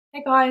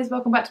Hey guys,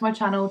 welcome back to my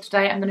channel.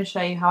 Today I'm going to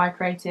show you how I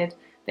created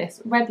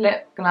this red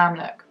lip glam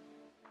look.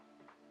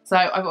 So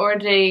I've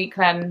already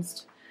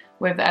cleansed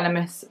with the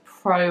Elemis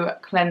Pro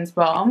Cleanse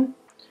Balm,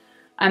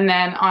 and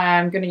then I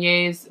am going to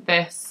use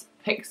this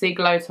Pixie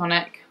Glow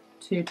Tonic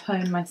to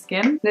tone my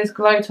skin. This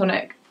Glow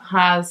Tonic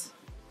has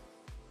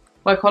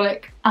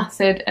glycolic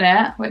acid in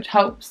it, which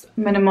helps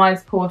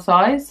minimise pore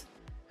size.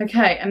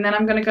 Okay, and then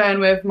I'm going to go in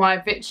with my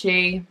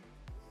Vichy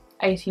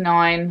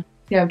 89.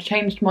 Yeah, I've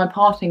changed my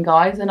parting,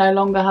 guys. I no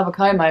longer have a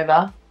comb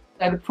over.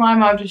 So the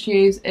primer I've just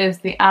used is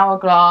the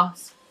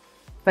Hourglass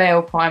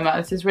Veil Primer.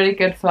 This is really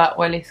good for that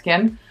oily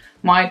skin.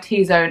 My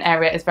T-zone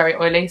area is very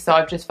oily, so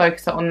I've just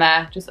focused it on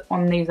there, just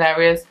on these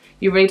areas.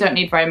 You really don't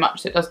need very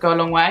much, so it does go a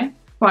long way.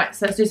 Right,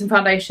 so let's do some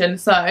foundation.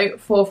 So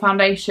for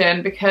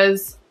foundation,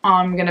 because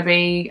I'm going to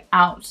be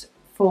out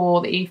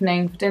for the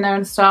evening for dinner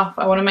and stuff,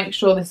 I want to make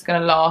sure this is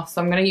going to last.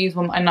 So I'm going to use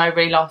one that I know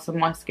really lasts on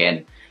my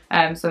skin.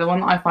 So the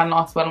one that I find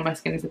lasts well on my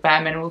skin is the Bare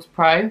Minerals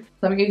Pro.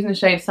 So I'm using the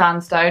shade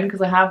Sandstone because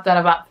I have done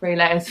about 3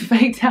 layers of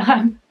fake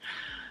tan.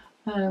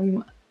 I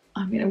mean,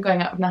 I'm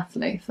going out with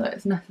Natalie, so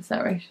it's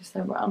necessary. She's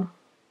so brown.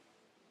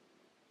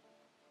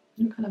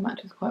 It kind of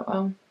matches quite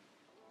well.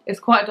 It's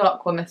quite a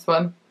dark one, this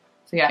one.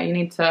 So yeah, you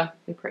need to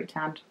be pretty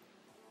tanned.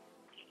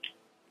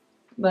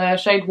 The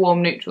shade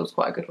Warm Neutral is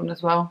quite a good one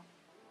as well.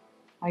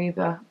 I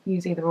either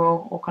use either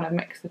or kind of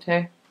mix the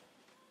two.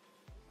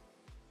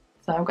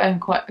 So I'm going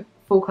quite a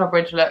full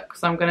coverage look,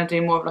 so I'm going to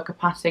do more of like a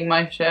patting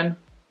motion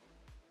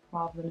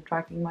rather than a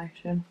dragging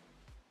motion.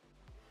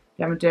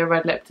 Yeah, I'm going to do a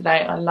red lip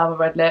today. I love a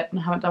red lip and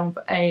I haven't done one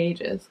for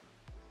ages.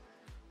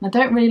 I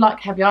don't really like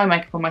heavy eye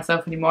makeup on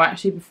myself anymore. I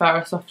actually prefer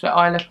a softer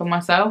eye look on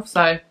myself,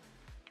 so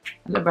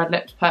the red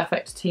lip's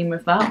perfect to team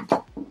with that.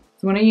 So I'm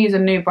going to use a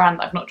new brand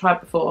that I've not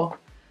tried before.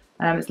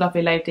 This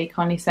lovely lady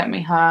kindly sent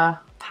me her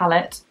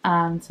palette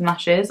and some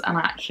lashes, and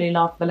I actually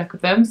love the look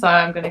of them, so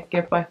I'm going to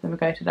give both of them a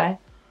go today.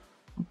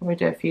 I'll probably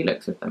do a few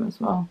looks with them as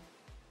well.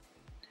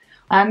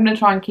 I'm going to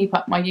try and keep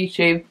up my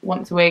YouTube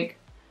once a week,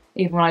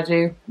 even when I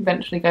do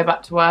eventually go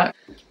back to work.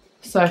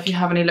 So if you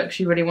have any looks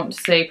you really want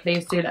to see,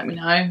 please do let me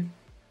know.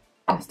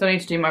 I still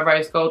need to do my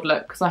rose gold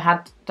look because I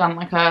had done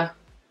like a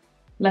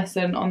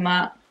lesson on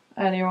that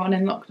earlier on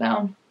in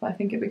lockdown, but I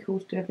think it'd be cool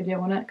to do a video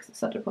on it because it's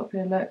such a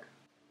popular look.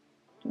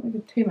 Don't want to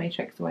give too many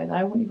tricks away though.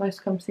 I want you guys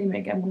to come see me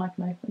again when I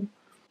can open.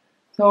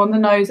 So on the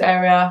nose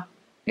area,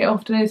 it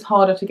often is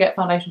harder to get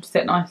foundation to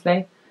sit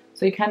nicely.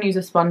 So you can use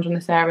a sponge on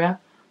this area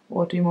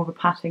or do more of a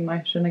patting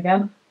motion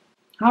again.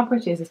 How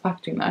pretty is this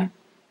packaging though?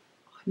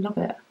 Oh, I love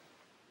it.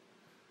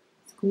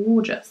 It's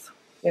gorgeous.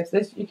 Yes,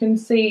 this, you can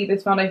see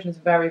this foundation is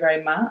very,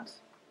 very matte.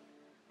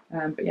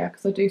 But yeah,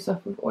 because I do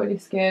suffer with oily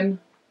skin,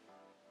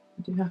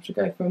 I do have to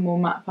go for a more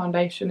matte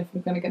foundation if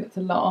I'm going to get it to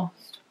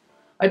last.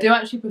 I do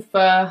actually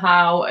prefer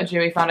how a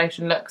dewy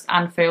foundation looks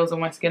and feels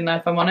on my skin though,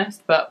 if I'm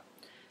honest, but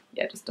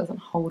yeah, it just doesn't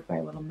hold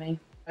very well on me.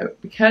 So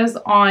because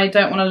I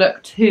don't want to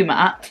look too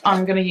matte,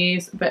 I'm going to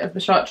use a bit of the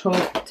Sharp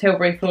Chalk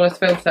Tilbury Flawless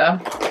Filter,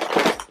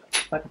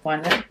 if I can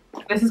find it.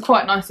 This is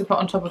quite nice to put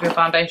on top of your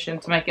foundation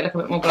to make it look a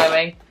bit more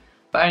glowy,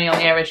 but only on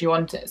the areas you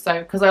want it. So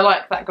because I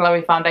like that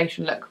glowy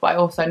foundation look, but I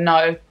also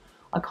know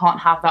I can't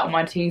have that on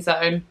my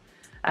T-zone,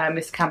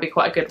 this can be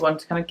quite a good one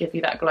to kind of give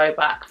you that glow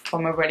back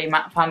from a really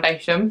matte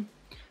foundation.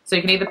 So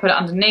you can either put it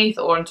underneath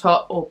or on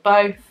top or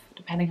both,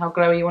 depending how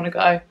glowy you want to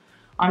go.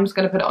 I'm just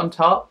going to put it on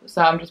top,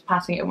 so I'm just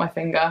patting it with my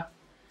finger.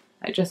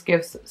 It just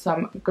gives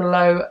some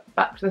glow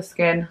back to the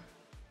skin.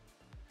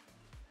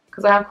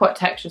 Because I have quite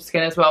textured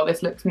skin as well,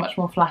 this looks much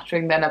more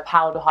flattering than a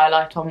powder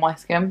highlight on my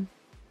skin.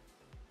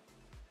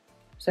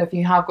 So if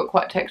you have got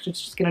quite textured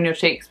skin on your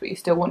cheeks but you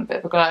still want a bit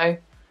of a glow,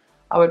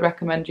 I would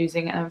recommend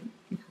using a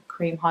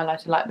cream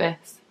highlighter like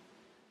this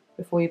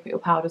before you put your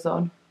powders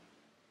on.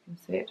 You can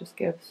see it just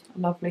gives a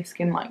lovely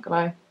skin-like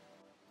glow.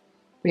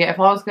 But yeah, if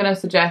I was going to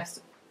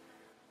suggest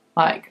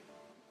like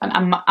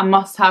a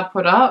must-have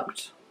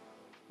product,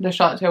 the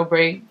Charlotte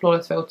Tilbury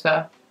Flawless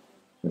Filter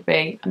would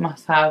be a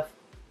must-have.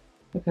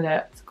 Look at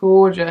it, it's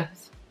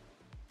gorgeous.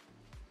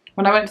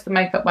 When I went to the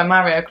Makeup by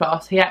Mario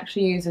class, he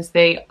actually uses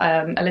the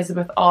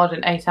Elizabeth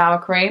Arden 8-hour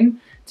cream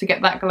to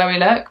get that glowy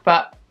look,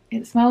 but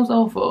it smells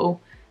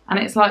awful, and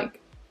it's like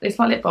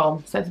lip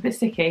balm, so it's a bit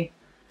sticky.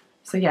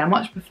 So yeah, I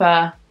much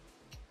prefer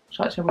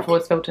Charlotte Tilbury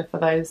Flawless Filter for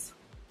those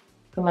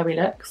glowy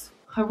looks.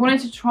 I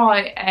wanted to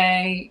try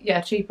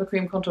a cheaper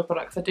cream contour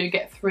product because I do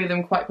get through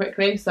them quite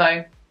quickly,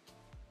 so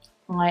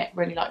I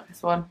really like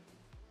this one.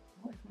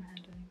 What is my hair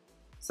doing?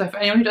 So for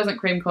anyone who doesn't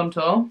cream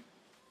contour,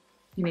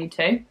 you need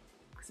to,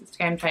 because it's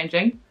game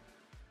changing.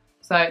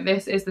 So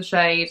this is the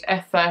shade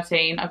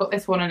F13. I got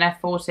this one in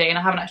F14.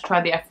 I haven't actually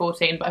tried the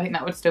F14, but I think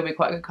that would still be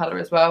quite a good colour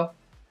as well.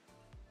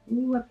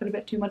 Ooh, I put a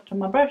bit too much on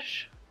my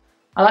brush.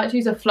 I like to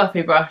use a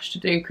fluffy brush to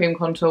do cream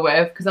contour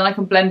with, because then I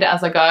can blend it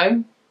as I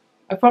go.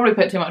 I've probably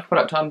put too much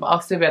product on, but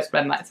I'll still be able to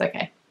blend that, it's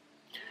okay.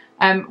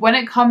 When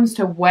it comes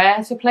to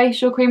where to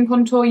place your cream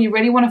contour, you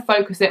really want to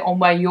focus it on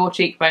where your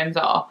cheekbones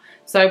are.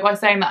 So by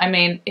saying that, I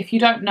mean, if you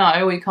don't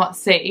know or you can't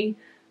see,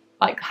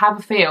 like have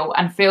a feel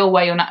and feel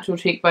where your natural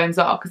cheekbones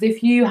are, because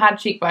if you had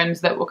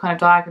cheekbones that were kind of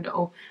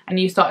diagonal and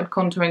you started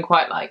contouring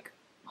quite like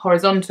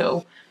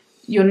horizontal,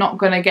 you're not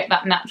going to get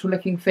that natural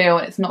looking feel.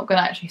 It's not going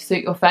to actually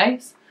suit your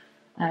face.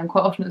 And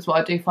quite often that's what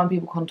I do find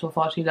people contour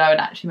far too low and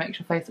actually makes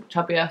your face look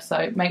chubbier.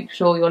 So make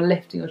sure you're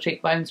lifting your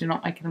cheekbones, you're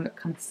not making them look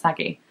kind of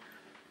saggy.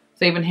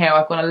 So even here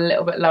I've gone a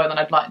little bit lower than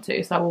I'd like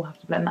to, so I will have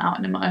to blend that out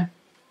in a mo.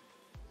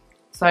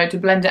 So to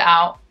blend it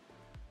out,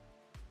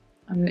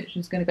 I'm literally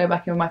just going to go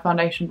back in with my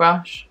foundation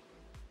brush.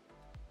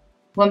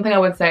 One thing I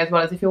would say as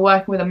well is if you're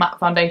working with a matte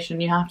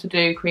foundation, you have to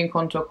do cream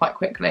contour quite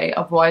quickly,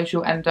 otherwise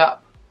you'll end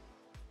up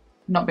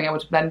not being able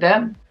to blend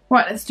it.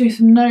 Right, let's do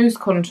some nose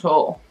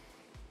contour.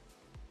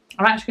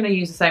 I'm actually going to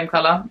use the same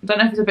colour. I don't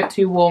know if it's a bit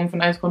too warm for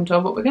nose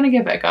contour, but we're going to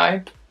give it a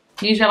go.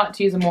 Usually I like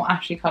to use a more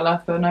ashy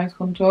colour for nose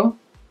contour.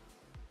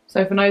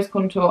 So for nose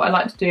contour, I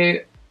like to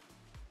do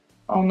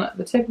on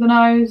the tip of the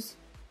nose,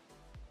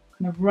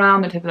 kind of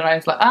round the tip of the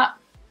nose like that,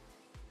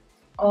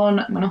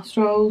 on my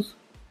nostrils,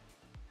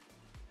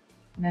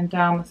 and then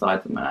down the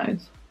sides of my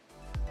nose.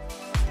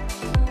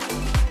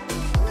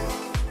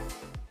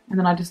 And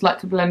then I just like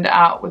to blend it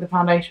out with a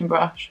foundation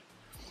brush.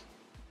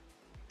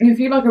 If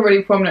you like a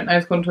really prominent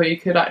nose contour, you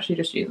could actually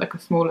just use like a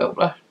small little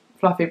brush,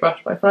 fluffy brush,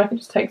 but I feel like it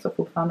just takes off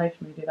all the foundation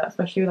when you do that,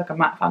 especially with like a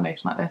matte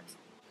foundation like this.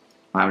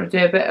 Right, I'm going to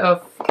do a bit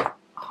of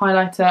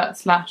highlighter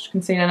slash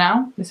concealer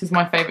now. This is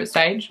my favourite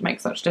stage, it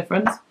makes such a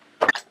difference.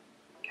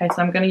 Okay,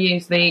 so I'm going to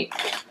use the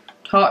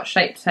Tarte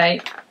Shape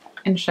tape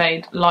in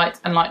shade Light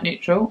and Light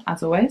Neutral,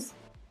 as always.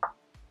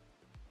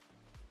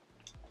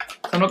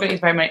 So I'm not going to use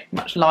very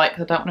much light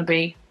because I don't want to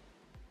be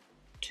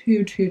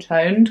too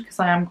toned because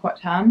I am quite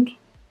tanned.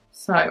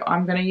 So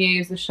I'm going to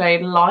use the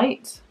shade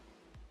Light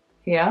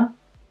here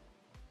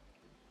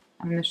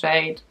and the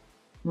shade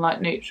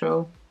Light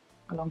Neutral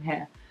along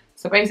here.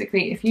 So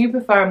basically, if you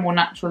prefer a more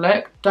natural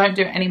look, don't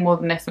do any more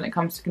than this when it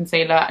comes to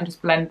concealer and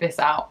just blend this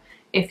out.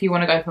 If you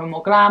want to go for a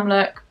more glam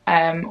look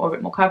or a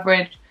bit more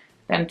coverage,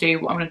 then do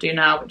what I'm going to do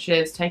now, which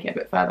is take it a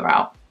bit further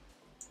out.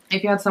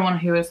 If you had someone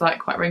who was like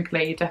quite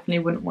wrinkly, you definitely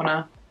wouldn't want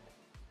to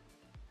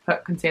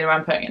put concealer where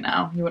I'm putting it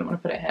now. You wouldn't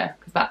want to put it here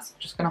because that's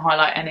just going to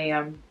highlight any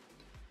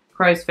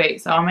crow's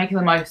feet. So I'm making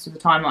the most of the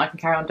time that I can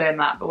carry on doing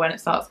that, but when it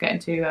starts getting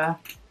too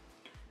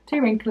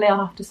wrinkly,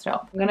 I'll have to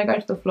stop. I'm going to go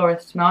to the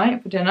florist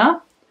tonight for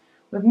dinner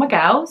with my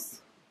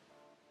gals.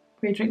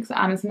 Pre-drinks at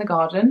Anna's in the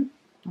garden.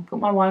 I've got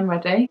my wine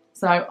ready.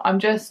 So I'm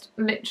just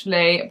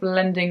literally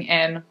blending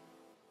in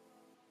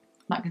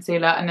that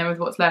concealer, and then with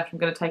what's left I'm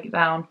going to take it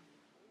down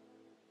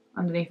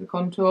underneath the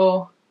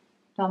contour,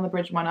 down the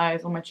bridge of my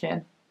nose, on my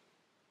chin.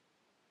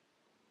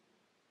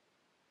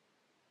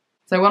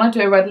 So when I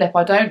do a red lip,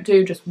 I don't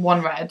do just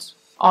one red.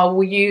 I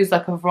will use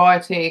like a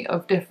variety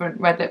of different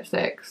red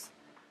lipsticks,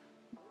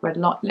 red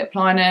lip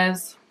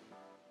liners,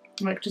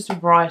 like just a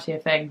variety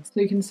of things.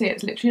 So you can see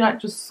it's literally like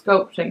just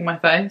sculpting my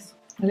face.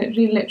 I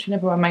literally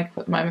never wear makeup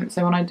at the moment,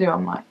 so when I do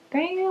I'm like,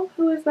 damn,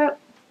 who is that?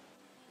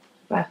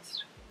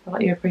 Best. I feel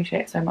like you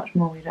appreciate it so much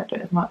more when you don't do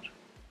it as much.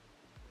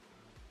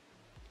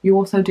 You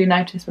also do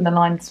notice when the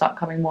lines start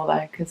coming more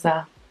though, because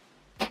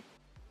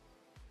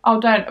oh,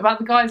 don't, about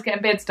the guys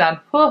getting beards done.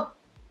 Oh,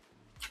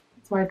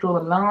 that's where I draw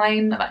the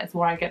line, that is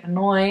where I get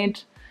annoyed.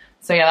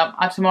 So yeah,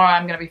 tomorrow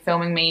I'm going to be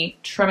filming me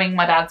trimming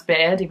my dad's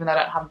beard, even though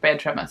I don't have a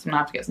beard trimmer, so I'm going to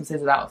have to get some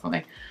scissors out or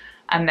something.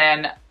 And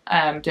then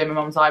doing my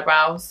mum's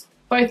eyebrows,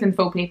 both in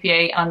full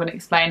PPE, and I'm going to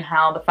explain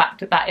how the fact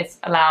that that is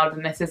allowed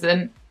and this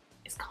isn't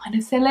is kind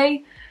of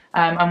silly.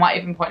 I might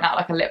even point out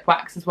like a lip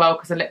wax as well,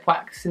 because a lip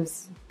wax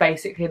is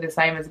basically the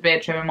same as a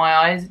beard trim in my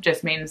eyes. It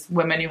just means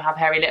women who have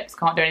hairy lips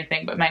can't do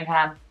anything, but men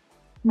can.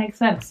 Makes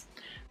sense.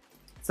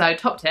 So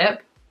top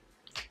tip,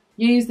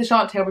 use the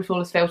Sharp Tilbury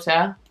Flawless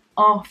filter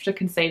after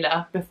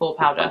concealer, before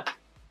powder,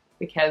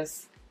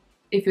 because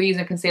if you're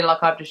using a concealer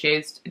like I've just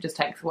used, it just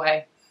takes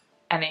away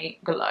any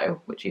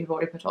glow which you've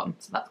already put on,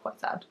 so that's quite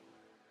sad.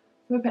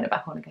 So we're putting it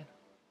back on again.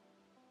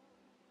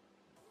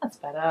 That's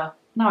better.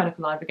 Now I look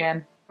alive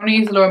again. I'm going to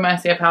use the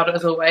Mercier powder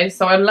as always.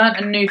 So I learnt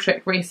a new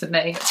trick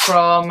recently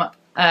from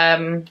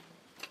By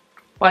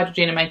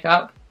Georgina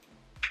Makeup,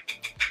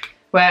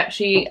 where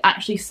she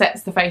actually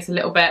sets the face a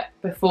little bit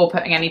before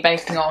putting any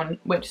baking on,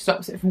 which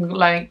stops it from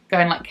like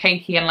going like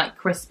cakey and like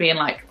crispy and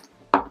like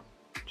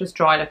just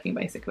dry looking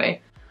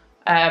basically.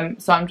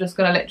 So I'm just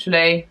going to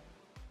literally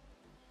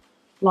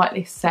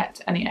lightly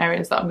set any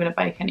areas that I'm going to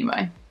bake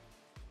anyway.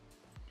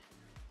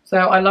 So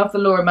I love the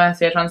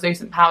Mercier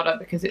translucent powder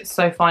because it's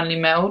so finely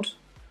milled.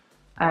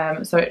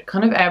 So it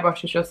kind of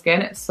airbrushes your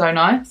skin. It's so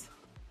nice.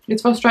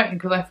 It's frustrating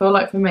because I feel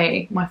like for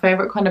me, my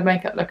favourite kind of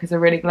makeup look is a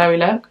really glowy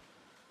look.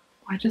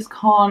 I just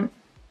can't.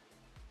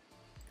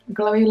 A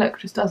glowy look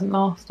just doesn't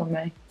last on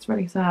me. It's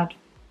really sad.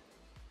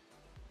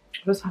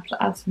 I'll just have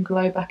to add some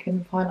glow back in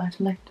with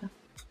highlighter later.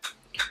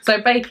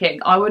 So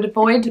baking. I would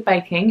avoid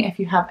baking if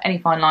you have any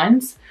fine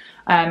lines,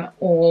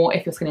 or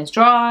if your skin is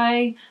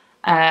dry,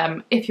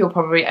 if you're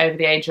probably over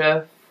the age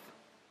of,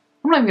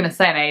 I'm not even going to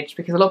say an age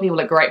because a lot of people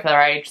look great for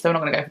their age, so we're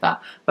not going to go for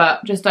that.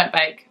 But just don't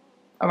bake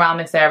around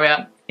this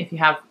area if you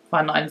have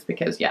fine lines,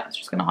 because yeah, it's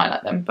just going to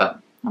highlight them. But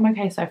I'm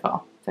okay so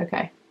far. It's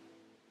okay.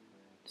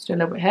 Just do a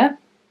little bit here.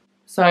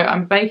 So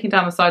I'm baking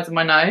down the sides of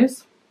my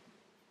nose.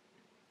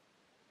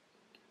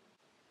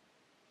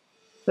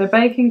 So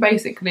baking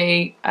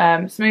basically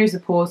smooths the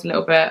pores a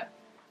little bit,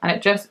 and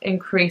it just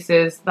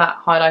increases that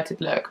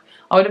highlighted look.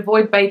 I would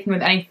avoid baking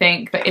with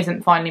anything that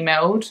isn't finely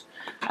milled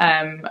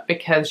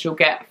because you'll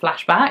get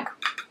flashback.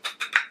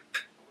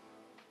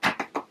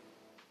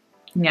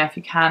 Yeah, if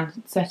you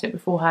can, set it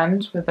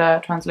beforehand with a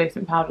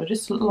translucent powder,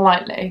 just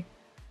lightly.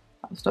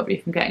 That'll stop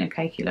you from getting a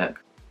cakey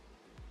look.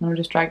 And I'm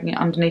just dragging it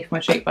underneath my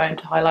cheekbone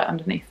to highlight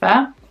underneath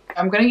there.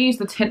 I'm going to use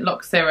the Tint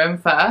Lock serum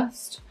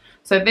first.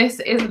 So this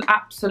is an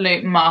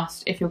absolute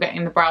must if you're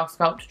getting the brow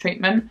sculpt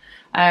treatment,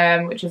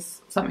 which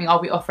is something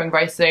I'll be offering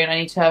very soon. I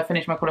need to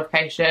finish my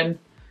qualification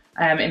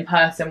in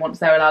person once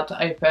they're allowed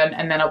to open,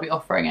 and then I'll be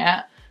offering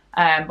it.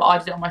 But I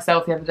did it on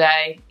myself the other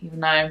day, even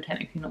though I'm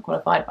technically not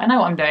qualified, but I know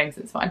what I'm doing, so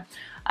it's fine.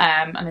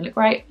 And they look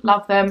great,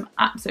 love them,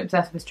 absolutely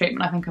obsessed with this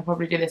treatment. I think I'll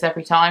probably do this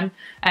every time.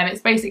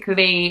 It's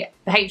basically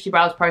the HD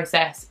brows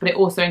process, but it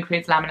also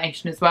includes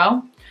lamination as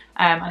well.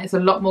 And it's a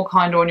lot more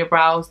kinder on your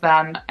brows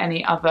than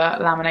any other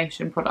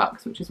lamination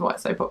products, which is why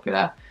it's so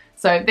popular.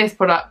 So this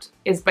product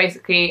is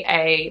basically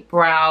a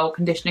brow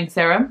conditioning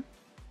serum,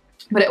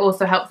 but it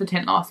also helps the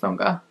tint last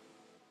longer.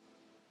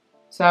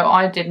 So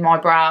I did my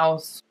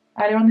brows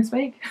earlier on this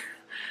week.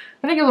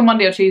 I think it was on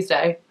Monday or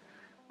Tuesday.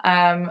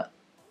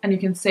 And you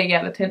can see,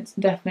 yeah, the tint's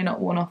definitely not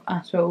worn off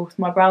at all. So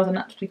my brows are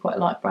naturally quite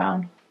light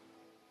brown.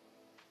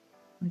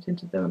 I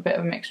tinted them a bit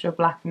of a mixture of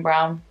black and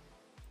brown.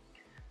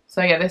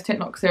 So yeah, this Tint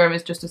Lock serum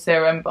is just a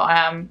serum, but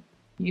I am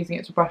using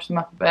it to brush them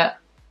up a bit,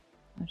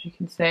 as you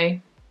can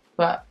see.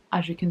 But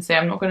as you can see,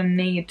 I'm not going to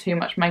need too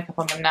much makeup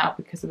on them now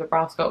because of the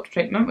brow sculpt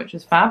treatment, which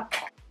is fab.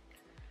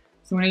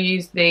 So I'm going to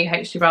use the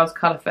HD Brows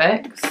Colour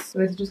Fix. So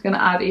this is just going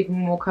to add even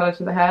more colour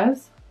to the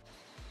hairs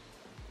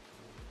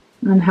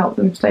and help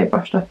them stay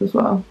brushed up as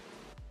well.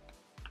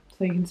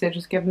 So you can see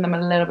just giving them a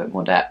little bit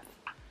more depth,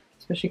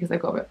 especially because they've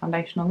got a bit of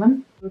foundation on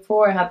them.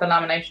 Before I had the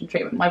lamination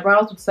treatment, my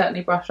brows would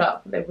certainly brush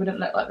up, but they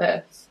wouldn't look like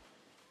this.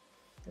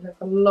 They look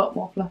a lot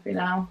more fluffy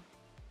now.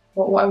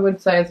 But what I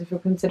would say is if you're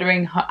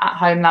considering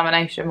at-home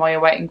lamination while you're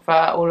waiting for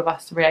all of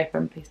us to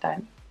reopen, please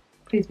don't.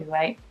 Please do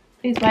wait.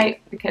 Please wait,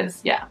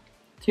 because yeah,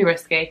 too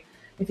risky.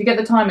 If you get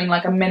the timing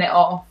like a minute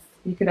off,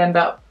 you could end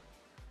up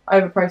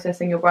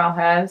over-processing your brow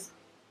hairs.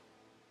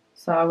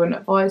 So I wouldn't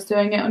advise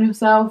doing it on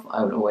yourself.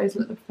 I would always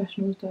let the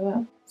professionals do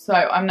it. So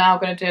I'm now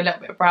going to do a little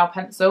bit of brow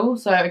pencil.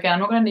 So again, I'm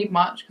not going to need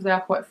much because they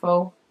are quite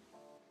full.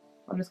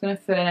 I'm just going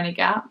to fill in any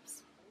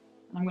gaps.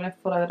 And I'm going to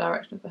follow the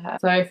direction of the hair.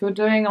 So if you're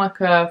doing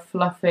like a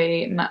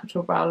fluffy,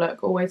 natural brow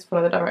look, always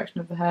follow the direction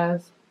of the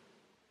hairs.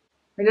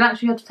 I didn't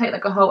actually have to take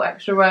like a whole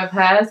extra row of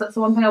hairs. That's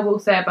the one thing I will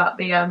say about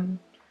the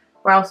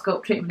brow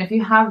sculpt treatment. If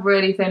you have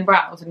really thin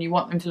brows and you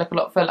want them to look a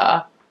lot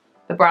fuller,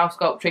 the brow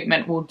sculpt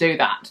treatment will do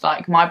that.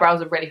 Like my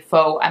brows are really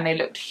full and they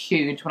looked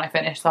huge when I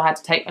finished, so I had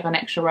to take like an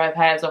extra row of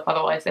hairs off,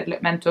 otherwise they'd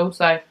look mental.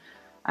 So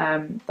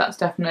that's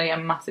definitely a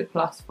massive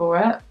plus for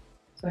it.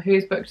 So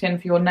who's booked in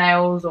for your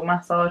nails or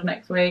massage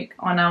next week?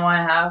 I know I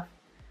have.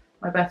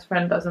 My best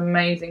friend does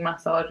amazing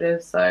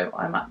massages, so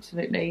I'm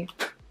absolutely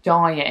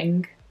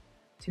dying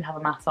to have a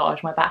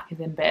massage. My back is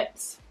in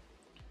bits.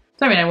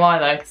 Don't really know why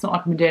though, it's not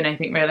like I'm doing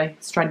anything really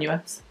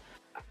strenuous.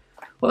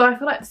 Although I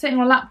feel like sitting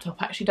on a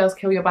laptop actually does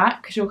kill your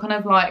back because you're kind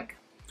of like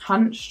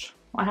hunched.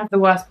 I have the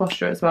worst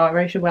posture as well. I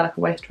really should wear like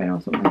a waist trainer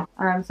or something.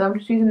 So I'm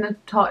just using the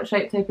Tarte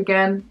Shape tape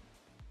again,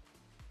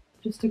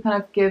 just to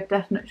kind of give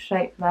definite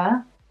shape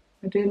there.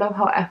 I do love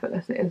how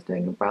effortless it is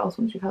doing your brows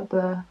once you've had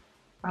the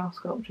brow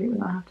sculpt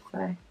treatment, I have to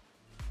say.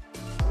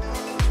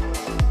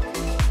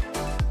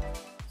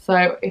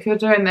 So if you're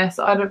doing this,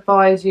 I'd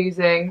advise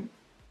using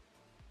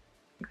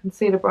a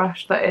concealer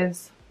brush that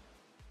is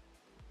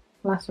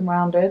flat and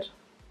rounded.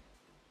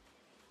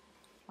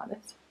 Like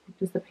this.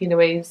 This is the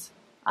Plouise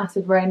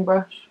Acid Rain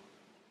brush.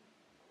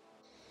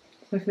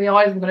 So for the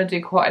eyes, I'm going to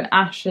do quite an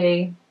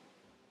ashy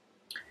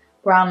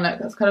brown look.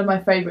 That's kind of my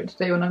favourite to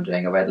do when I'm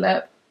doing a red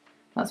lip.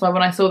 That's why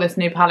when I saw this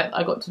new palette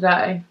I got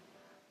today,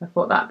 I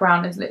thought that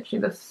brown is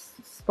literally the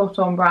spot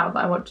on brown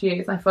that I want to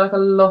use. I feel like a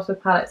lot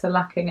of palettes are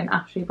lacking an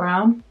ashy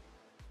brown,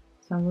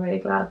 so I'm really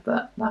glad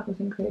that that was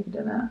included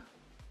in it.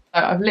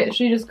 So I've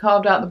literally just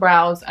carved out the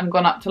brows and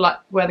gone up to like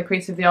where the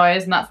crease of the eye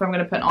is, and that's where I'm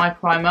going to put an eye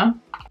primer.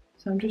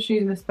 So I'm just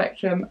using the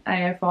Spectrum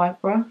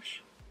A05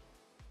 brush.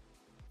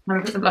 I'm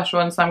going to put some blush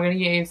on, so I'm going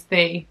to use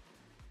the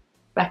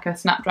Becca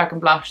Snapdragon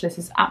blush. This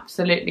is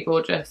absolutely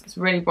gorgeous. It's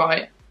really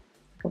bright,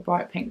 like a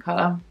bright pink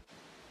colour.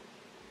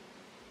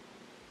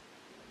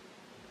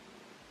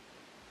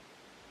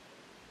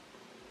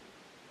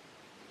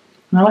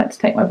 And I like to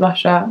take my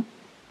blusher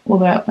all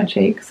the way up my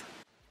cheeks.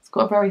 It's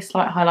got a very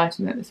slight highlight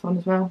in it, this one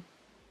as well.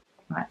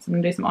 Right, so I'm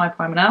going to do some eye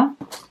primer now.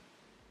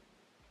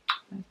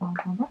 There's my eye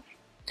primer brush.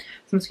 So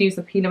I'm just going to use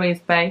the Plouise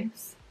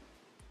base.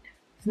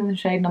 This is in the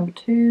shade number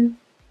 2.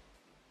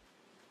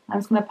 I'm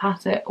just going to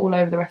pat it all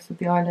over the rest of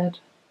the eyelid.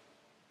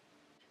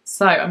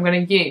 So I'm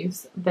going to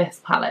use this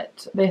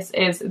palette. This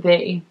is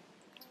the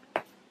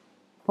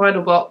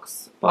Bridal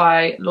Box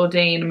by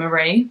Lordine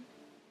Marie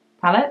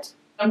palette.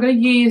 I'm going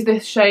to use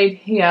this shade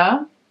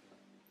here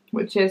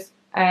which is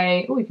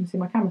a, oh, you can see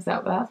my camera set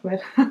up there, that's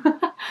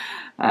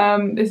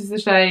weird. This is the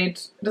shade,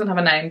 it doesn't have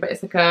a name, but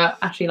it's like a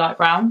ashy light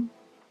brown.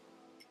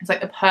 It's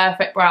like the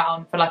perfect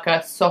brown for like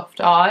a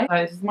soft eye. So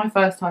this is my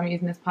first time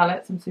using this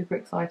palette, so I'm super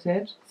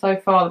excited. So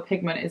far the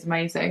pigment is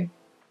amazing.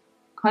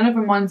 Kind of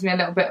reminds me a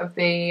little bit of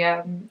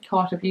the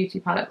Tarte Beauty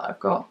palette that I've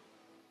got.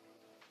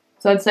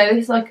 So I'd say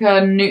this is like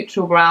a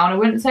neutral brown. I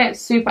wouldn't say it's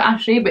super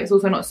ashy, but it's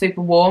also not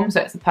super warm, so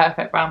it's the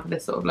perfect brown for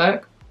this sort of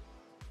look.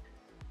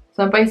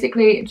 So I'm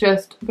basically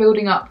just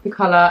building up the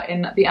colour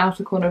in the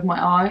outer corner of my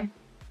eye.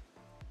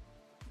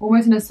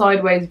 Almost in a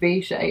sideways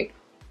V shape,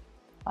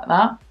 like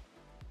that. And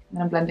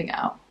then I'm blending it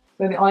out.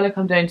 So the eye look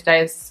I'm doing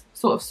today is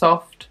sort of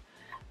soft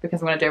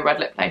because I'm going to do a red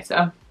lip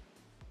later.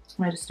 So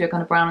I'm going to just do a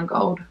kind of brown and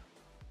gold.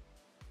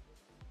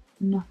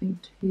 Nothing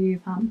too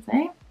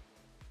fancy.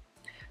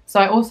 So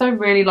I also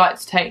really like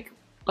to take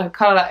like a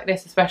colour like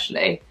this,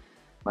 especially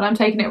when I'm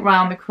taking it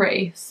around the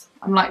crease.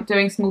 I'm like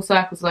doing small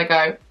circles as I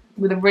go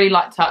with a really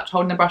light touch,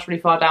 holding the brush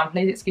really far down.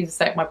 Please excuse the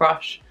state of my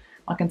brush.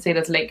 My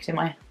concealer's leaked in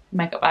my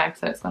makeup bag,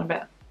 so it's gone a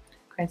bit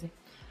crazy.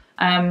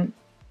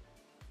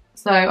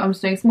 So I'm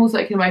just doing small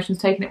circular motions,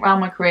 taking it around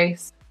my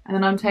crease, and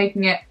then I'm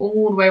taking it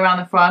all the way around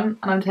the front,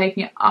 and I'm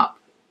taking it up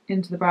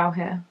into the brow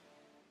here.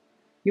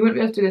 You wouldn't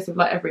be able to do this with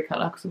like every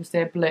colour, because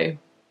obviously a blue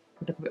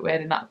would look a bit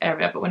weird in that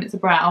area, but when it's a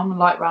brown, a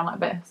light brown like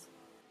this,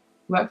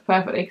 it works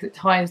perfectly because it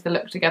ties the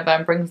look together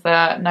and brings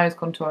the nose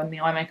contour and the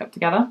eye makeup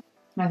together.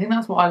 And I think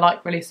that's what I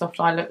like really soft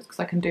eye looks, because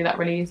I can do that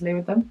really easily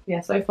with them.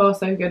 Yeah, so far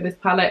so good. This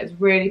palette is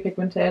really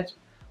pigmented.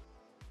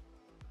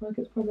 I feel like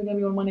it's probably going to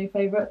be one of my new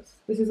favourites.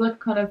 This is like a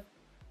kind of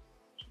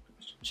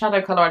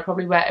shadow colour I'd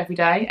probably wear every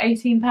day.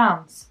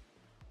 £18.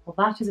 Well,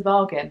 that is a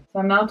bargain. So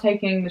I'm now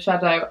taking the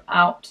shadow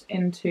out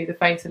into the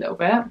face a little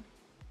bit.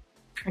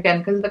 Again,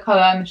 because of the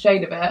colour and the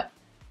shade of it,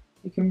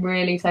 you can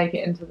really take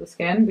it into the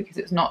skin because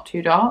it's not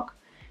too dark.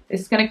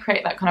 This is going to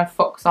create that kind of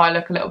fox eye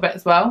look a little bit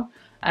as well.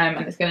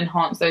 And it's going to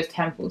enhance those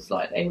temples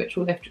slightly, which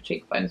will lift your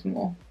cheekbones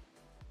more.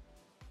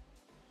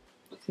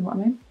 Do you see what I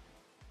mean?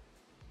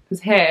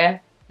 Because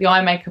here, the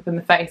eye makeup and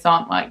the face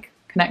aren't like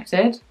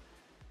connected.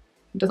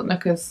 It doesn't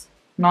look as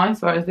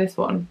nice, whereas this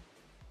one,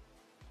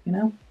 you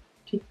know,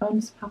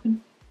 cheekbones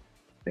popping.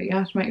 But you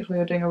have to make sure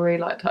you're doing a really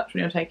light touch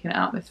when you're taking it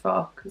out this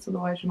far, because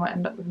otherwise you might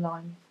end up with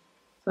lines.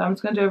 So I'm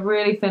just going to do a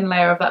really thin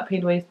layer of that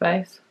Plouise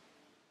base.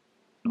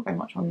 Not very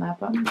much on there,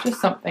 but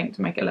just something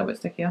to make it a little bit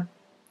stickier.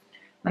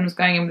 I'm just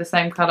going in with the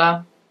same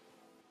colour,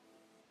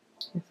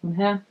 this one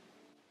here.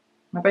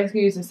 I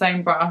basically use the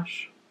same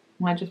brush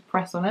and I just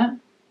press on it.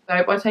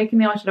 So by taking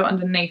the eyeshadow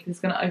underneath, it's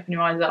going to open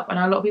your eyes up. I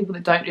know a lot of people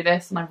that don't do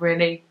this, and I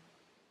really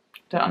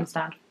don't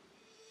understand.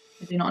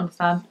 I do not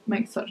understand. It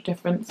makes such a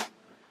difference.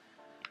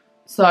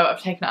 So I've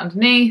taken it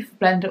underneath,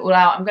 blend it all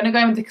out. I'm going to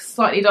go with a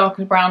slightly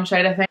darker brown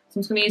shade, I think. So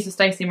I'm just going to use the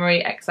Stacey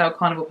Marie XL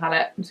Carnival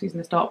palette. I'm just using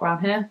this dark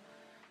brown here.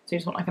 So you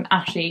just want like an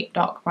ashy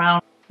dark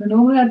brown. So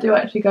normally I do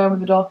actually go in with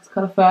the darkest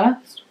colour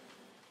first.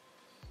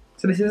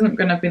 So this isn't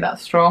going to be that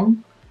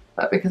strong,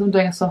 but because I'm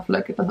doing a soft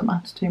look, it doesn't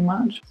matter too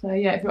much. So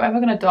yeah, if you're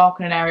ever going to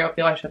darken an area of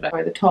the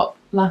eyeshadow, the top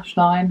lash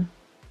line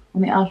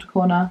on the outer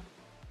corner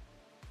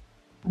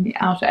and the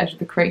outer edge of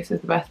the crease is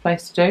the best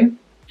place to do.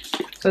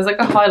 So there's like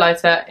a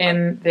highlighter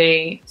in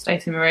the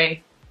Stacey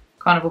Marie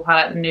Carnival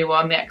palette, the new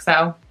one, the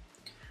XL,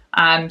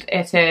 and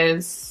it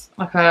is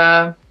like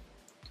a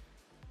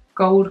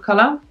gold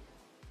colour.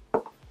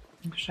 I'll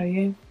show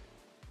you.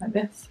 Like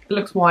this. It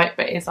looks white,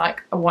 but it's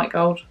like a white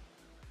gold.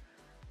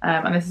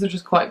 And this is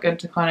just quite good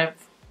to kind of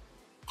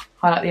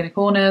highlight the inner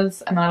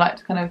corners, and I like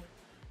to kind of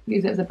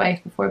use it as a base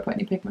before I put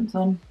any pigments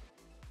on.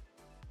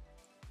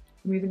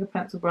 I'm using a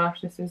pencil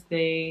brush. This is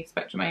the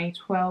Spectrum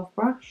A12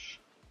 brush.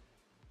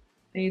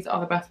 These are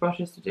the best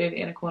brushes to do the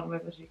inner corner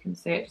with. As you can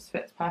see, it just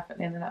fits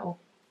perfectly in the little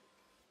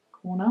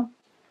corner.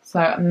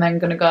 So I'm then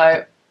going to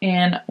go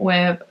in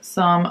with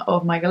some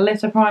of my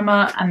glitter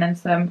primer and then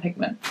some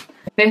pigment.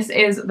 This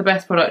is the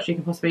best product you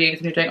can possibly use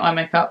when you're doing eye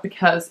makeup,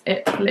 because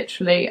it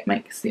literally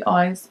makes the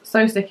eyes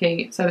so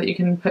sticky so that you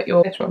can put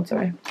your glitter on,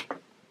 sorry.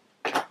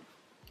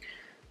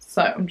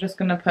 So I'm just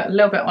going to put a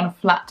little bit on a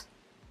flat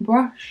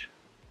brush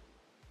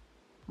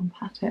and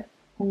pat it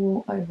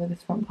all over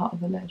this front part of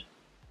the lid.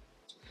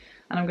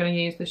 And I'm going to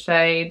use the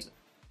shade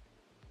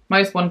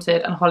Most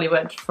Wanted and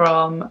Hollywood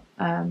from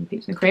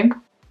Peach and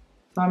Cream.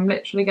 So I'm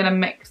literally going to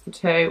mix the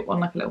two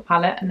on like a little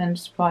palette and then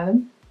just apply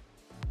them.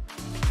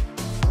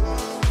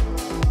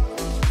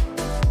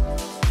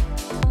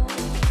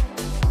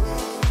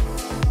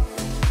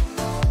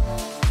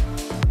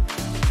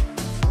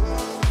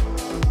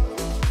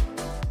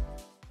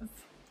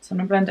 So I'm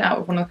going to blend it out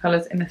with one of the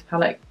colours in this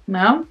palette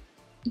now.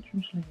 Which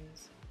one should I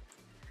use?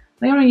 I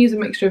think I'm going to use a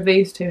mixture of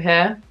these two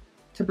here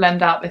to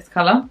blend out this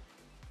colour.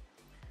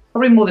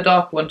 Probably more the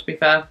darker one, to be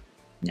fair.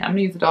 Yeah, I'm going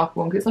to use the darker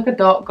one because it's like a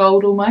dark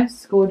gold almost.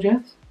 It's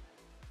gorgeous.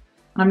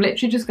 And I'm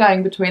literally just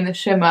going between the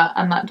shimmer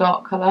and that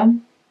dark colour.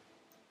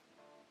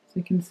 So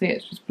you can see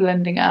it's just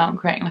blending it out and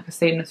creating like a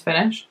seamless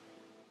finish.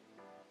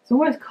 It's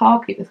almost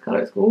khaki, this colour.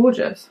 It's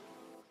gorgeous.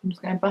 I'm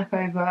just going back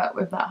over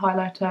with that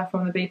highlighter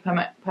from the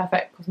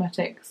Bperfect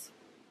Cosmetics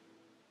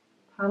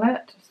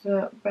palette just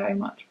to very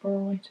much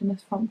brighten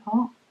this front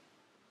part.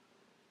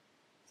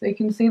 So you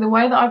can see the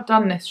way that I've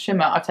done this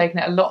shimmer, I've taken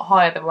it a lot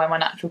higher than where my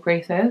natural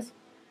crease is.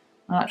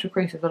 My natural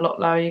crease is a lot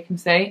lower, you can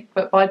see.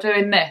 But by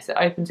doing this, it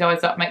opens the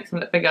eyes up, makes them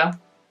look bigger.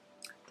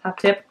 Tab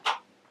tip,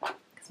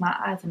 because my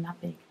eyes are not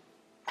big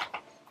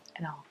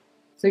at all.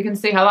 So you can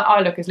see how that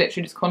eye look is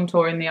literally just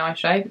contouring the eye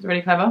shape. It's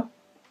really clever.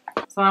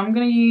 So I'm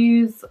going to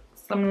use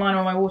some liner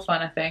on my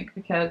waterline, I think,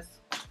 because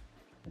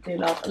I do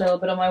love a little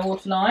bit on my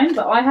waterline.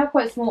 But I have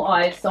quite small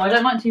eyes, so I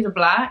don't like to use a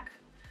black.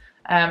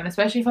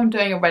 Especially if I'm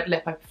doing a red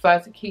lip, I prefer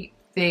to keep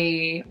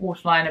the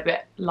waterline a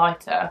bit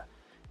lighter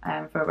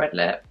for a red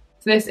lip.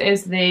 So this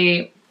is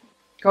the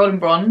Golden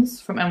Bronze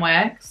from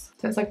NYX.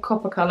 So it's like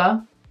copper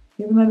colour.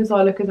 Even though this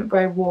eye look isn't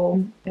very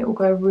warm, it will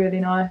go really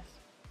nice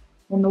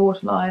on the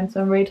waterline.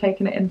 So I'm really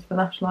taking it into the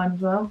lash line as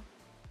well.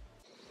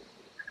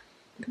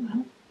 Look at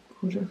that,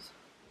 gorgeous.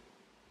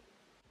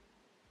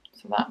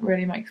 So that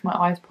really makes my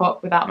eyes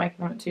pop without making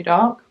them look too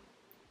dark.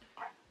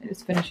 It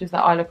just finishes that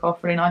eye look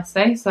off really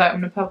nicely. So I'm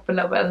going to pop a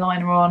little bit of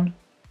liner on.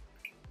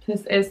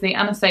 This is the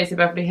Anastasia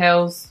Beverly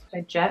Hills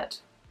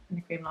Jet in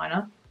the cream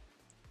liner.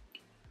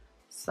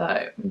 So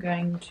I'm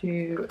going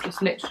to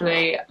just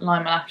literally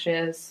line my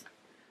lashes.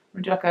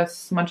 I'm going to do like a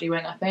smudgy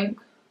wing, I think.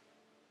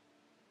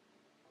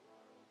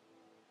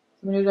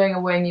 So when you're doing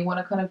a wing, you want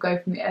to kind of go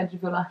from the edge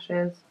of your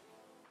lashes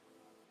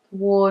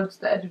towards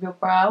the edge of your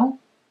brow.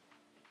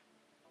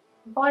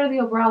 Provided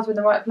your brows are in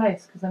the right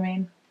place, because I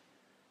mean,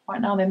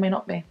 right now they may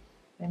not be.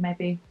 They may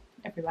be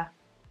everywhere.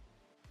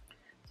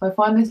 So I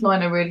find this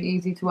liner really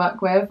easy to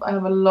work with. I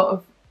have a lot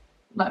of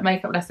like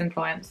makeup lesson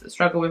clients that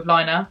struggle with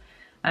liner,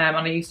 and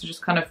I used to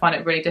just kind of find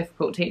it really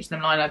difficult teaching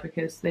them liner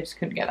because they just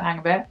couldn't get the hang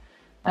of it.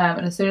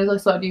 And as soon as I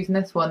started using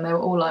this one, they were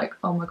all like,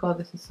 oh my god,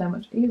 this is so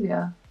much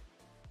easier.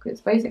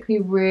 It's basically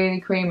really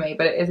creamy,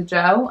 but it is a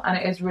gel and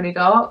it is really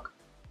dark,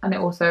 and it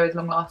also is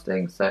long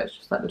lasting, so it's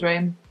just like the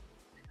dream.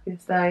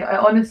 This day, I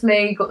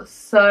honestly got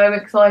so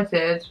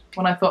excited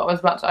when I thought I was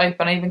about to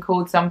open. I even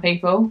called some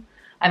people,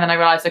 and then I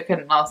realised I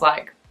couldn't, and I was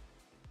like,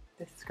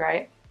 this is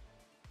great.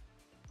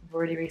 I've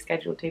already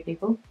rescheduled 2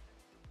 people.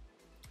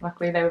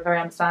 Luckily they were very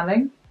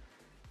understanding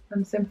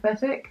and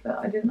sympathetic that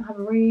I didn't have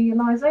a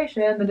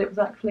realisation that it was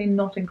actually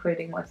not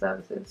including my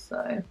services,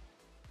 so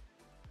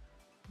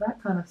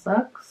that kind of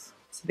sucks.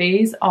 So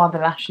these are the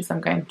lashes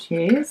I'm going to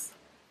use.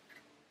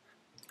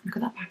 Look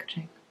at that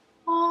packaging.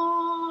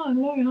 Oh,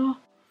 hallelujah.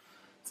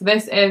 So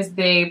this is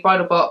the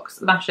Bridal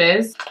Box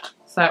lashes.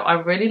 So I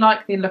really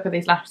like the look of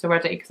these lashes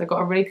already because I've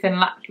got a really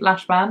thin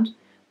lash band.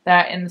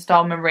 They're in the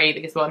style Marie,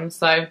 these ones.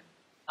 So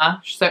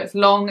it's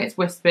long, it's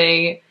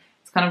wispy,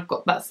 it's kind of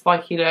got that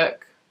spiky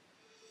look.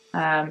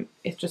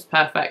 It's just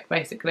perfect,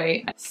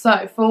 basically.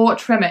 So for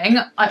trimming,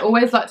 I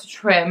always like to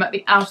trim at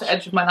the outer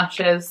edge of my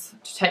lashes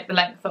to take the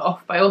length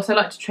off. But I also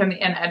like to trim the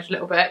inner edge a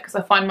little bit because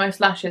I find most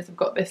lashes have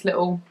got this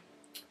little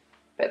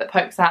bit that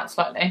pokes out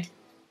slightly.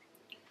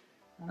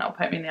 And that'll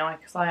poke me in the eye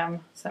because I am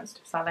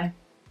sensitive Sally.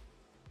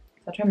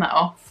 So I trim that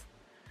off.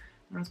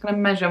 I'm just going to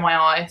measure my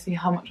eye, see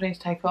how much I need to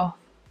take off.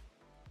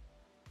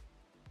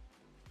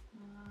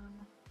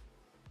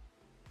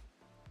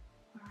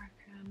 I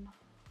reckon,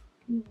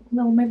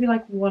 no, maybe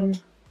like one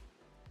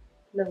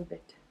little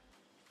bit.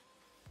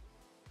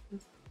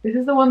 This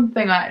is the one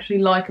thing I actually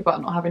like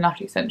about not having lash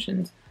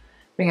extensions,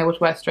 being able to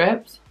wear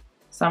strips.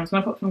 So I'm just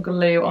going to put some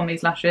glue on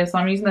these lashes. So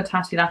I'm using the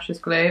Tarte Lashes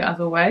glue as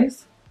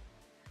always.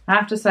 I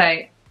have to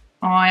say,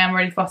 I am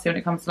really fussy when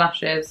it comes to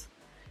lashes.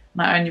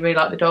 And I only really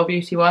like the Doll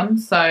Beauty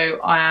ones, so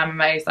I am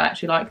amazed I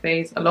actually like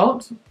these a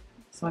lot.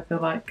 So I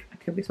feel like I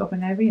could be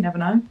swapping over, you never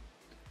know.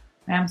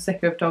 I am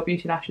sick of Doll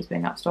Beauty lashes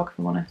being out of stock, if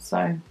I'm honest, so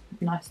it'd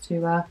be nice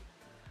to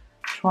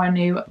try a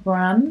new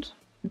brand.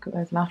 Look at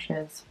those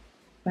lashes.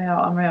 They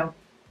are unreal.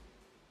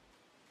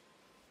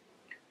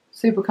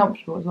 Super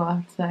comfortable as well, I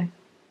have to say.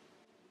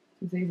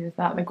 It's as easy as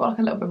that. They've got like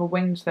a little bit of a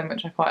wing to them,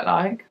 which I quite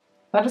like.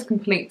 That just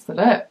completes the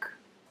look,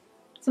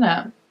 doesn't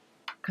it?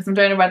 Because I'm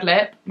doing a red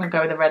lip, I'm going to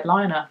go with a red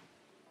liner.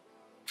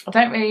 I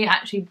don't really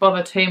actually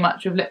bother too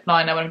much with lip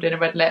liner when I'm doing a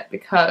red lip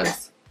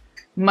because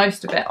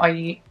most of it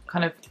I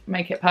kind of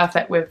make it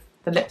perfect with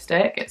the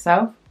lipstick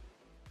itself.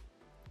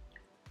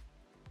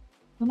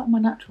 I feel like my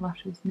natural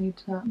lashes need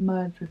to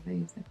merge with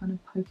these. They're kind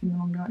of poking in the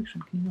wrong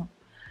direction, can you not?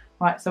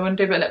 Right, so I'm going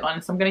to do a bit of lip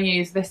liner. So I'm going to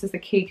use, this is the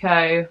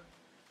Kiko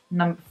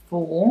number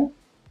 4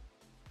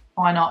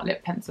 Fine Art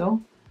Lip Pencil.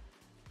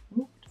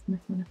 Ooh, just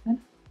missed my lip in.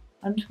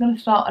 I'm just going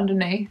to start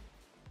underneath.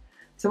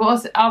 So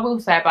what I will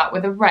say about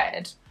with a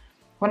red,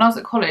 when I was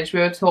at college we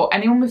were taught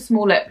anyone with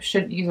small lips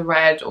shouldn't use a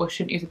red or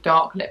shouldn't use a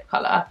dark lip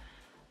colour.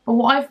 But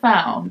what I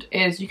found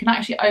is you can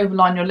actually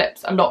overline your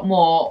lips a lot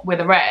more with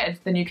a red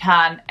than you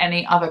can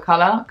any other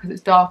colour because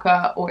it's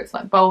darker or it's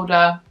like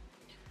bolder.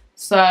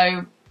 So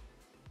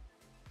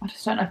I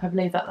just don't know if I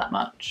believe that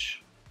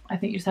much. I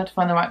think you just have to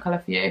find the right colour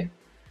for you.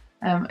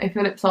 If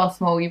your lips are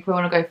small, you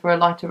probably want to go for a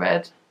lighter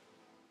red,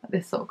 like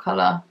this sort of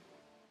colour.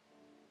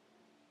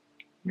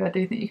 I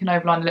do think you can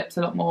overline the lips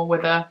a lot more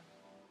with a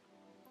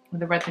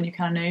red than you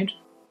can a nude.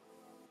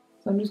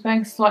 So I'm just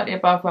going slightly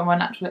above where my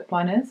natural lip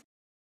line is.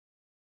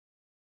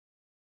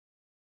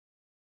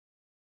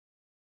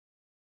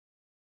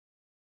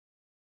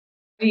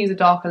 I use a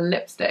darker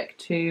lipstick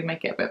to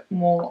make it a bit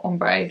more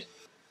ombre.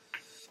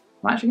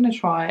 I'm actually going to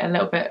try a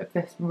little bit of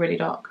this really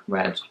dark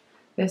red.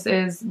 This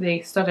is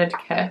the Studded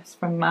Kiss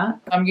from MAC.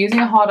 I'm using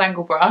a hard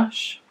angle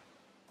brush.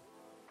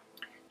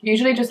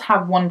 Usually just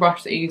have one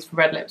brush that you use for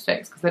red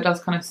lipsticks because it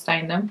does kind of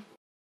stain them.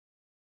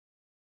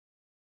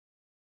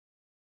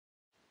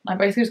 I'm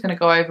basically just going to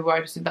go over where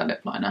I just did that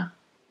lip liner.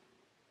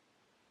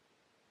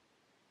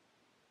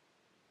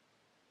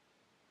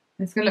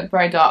 It's going to look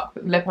very dark,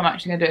 but the lip I'm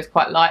actually going to do is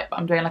quite light, but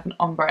I'm doing like an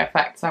ombre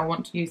effect, so I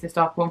want to use this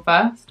darker one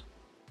first.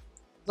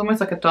 It's almost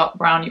like a dark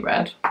brownie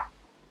red.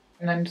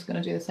 And then I'm just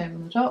going to do the same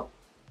on the top.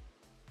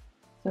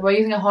 So by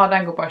using a hard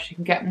angle brush, you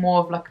can get more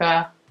of like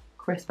a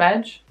crisp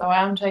edge. So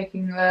I am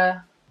taking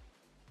the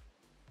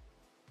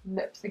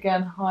lips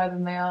again higher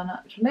than they are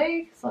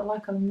naturally, so I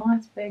like a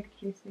nice big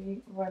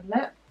juicy red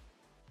lip.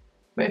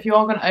 But if you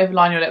are going to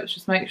overline your lips,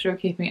 just make sure you're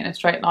keeping it in a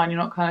straight line, you're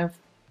not kind of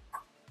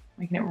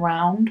making it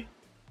round.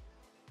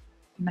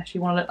 Unless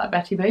you want to look like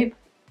Betty Boop.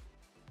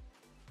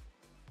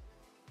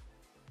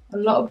 A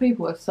lot of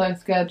people are so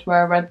scared to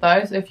wear a red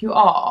though, so if you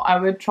are, I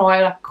would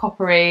try like a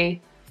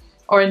coppery,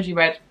 orangey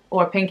red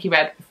or a pinky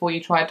red before you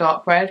try a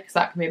dark red, because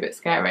that can be a bit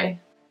scary. I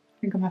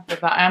think I'm happy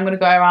with that. I am going to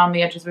go around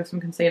the edges with some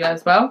concealer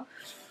as well.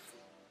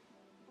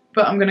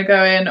 But I'm going to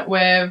go in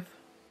with,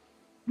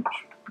 which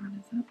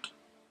one is it?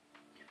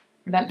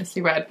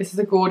 Relentlessly Red. This is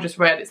a gorgeous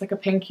red. It's like a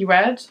pinky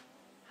red.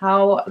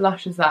 How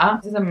lush is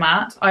that? This is a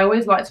matte. I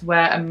always like to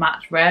wear a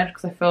matte red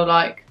because I feel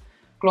like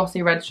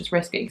glossy red's just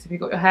risky, because if you've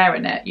got your hair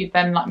in it, you'd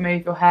then like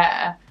move your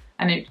hair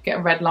and you'd get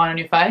a red line on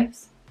your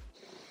face.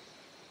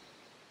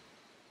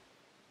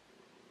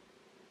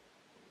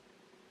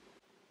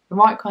 The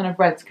right kind of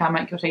reds can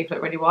make your teeth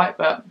look really white,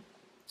 but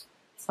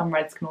some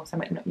reds can also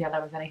make them look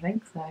yellow as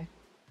anything, so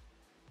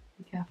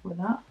be careful with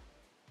that.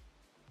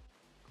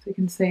 So you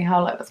can see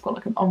how like that's got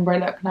like an ombre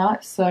look now.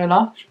 It's so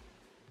lush.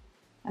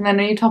 And then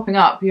when you're topping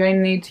up, you only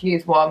need to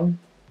use one.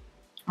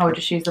 I would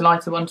just use the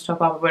lighter one to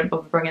top up. I wouldn't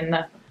bother bringing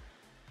the,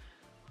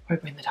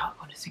 probably bring the dark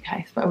one just in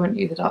case, but I wouldn't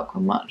use the dark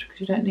one much because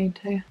you don't need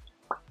to.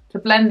 To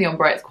blend the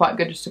ombre, it's quite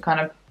good just to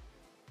kind of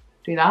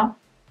do that. I'm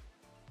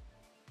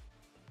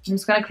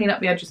just going to clean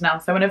up the edges now.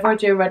 So whenever I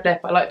do a red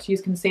lip, I like to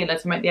use concealer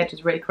to make the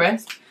edges really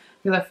crisp,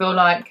 because I feel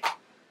like,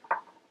 I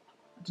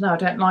don't know, I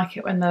don't like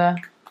it when the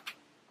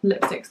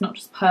lipstick's not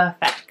just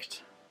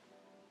perfect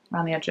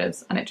around the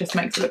edges, and it just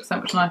makes it look so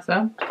much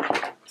nicer.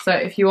 So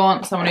if you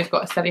aren't someone who's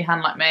got a steady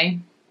hand like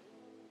me,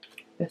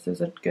 this is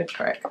a good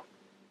trick.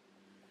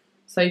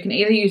 So you can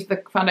either use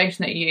the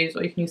foundation that you use,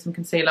 or you can use some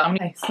concealer.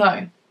 Okay,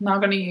 so now I'm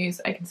going to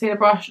use a concealer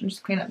brush and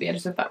just clean up the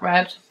edges of that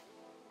red.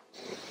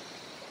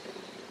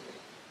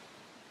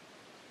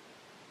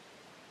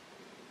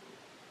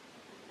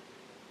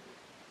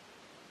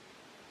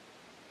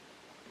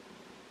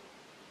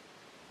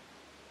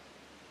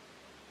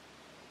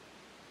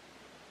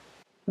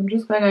 I'm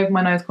just going over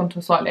my nose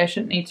contour slightly. I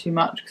shouldn't need too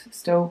much because it's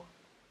still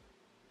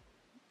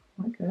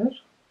quite good.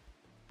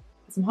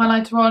 Put some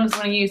highlighter on. I'm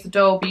just going to use the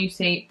Doll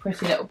Beauty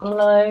Pretty Little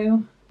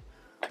Glow.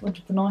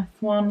 Onto the nice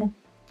one.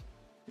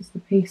 This is the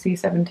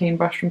PC17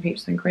 brush from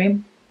Peaches and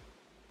Cream.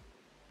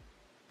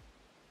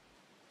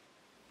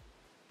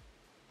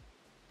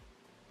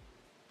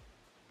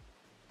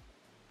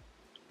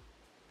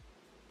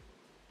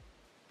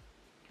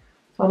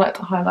 So I like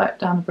to highlight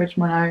down the bridge of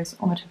my nose,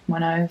 on the tip of my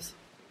nose.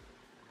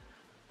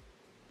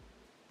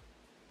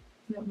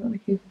 A little bit on the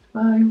cupid's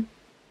bow.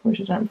 Probably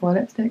should have done it before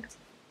lipsticks.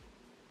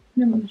 A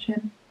little on the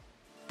chin.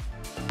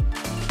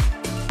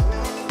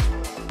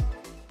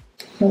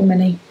 Little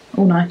mini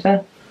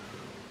all-nighter.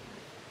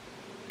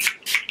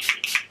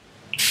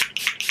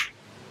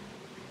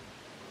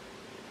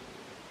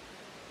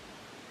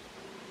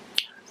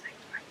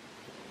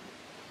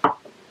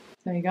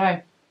 There you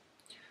go.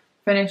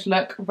 Finished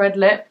look, red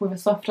lip with a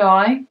soft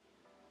eye.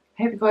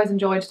 I hope you guys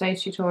enjoyed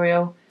today's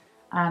tutorial,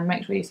 and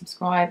make sure you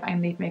subscribe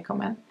and leave me a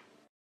comment.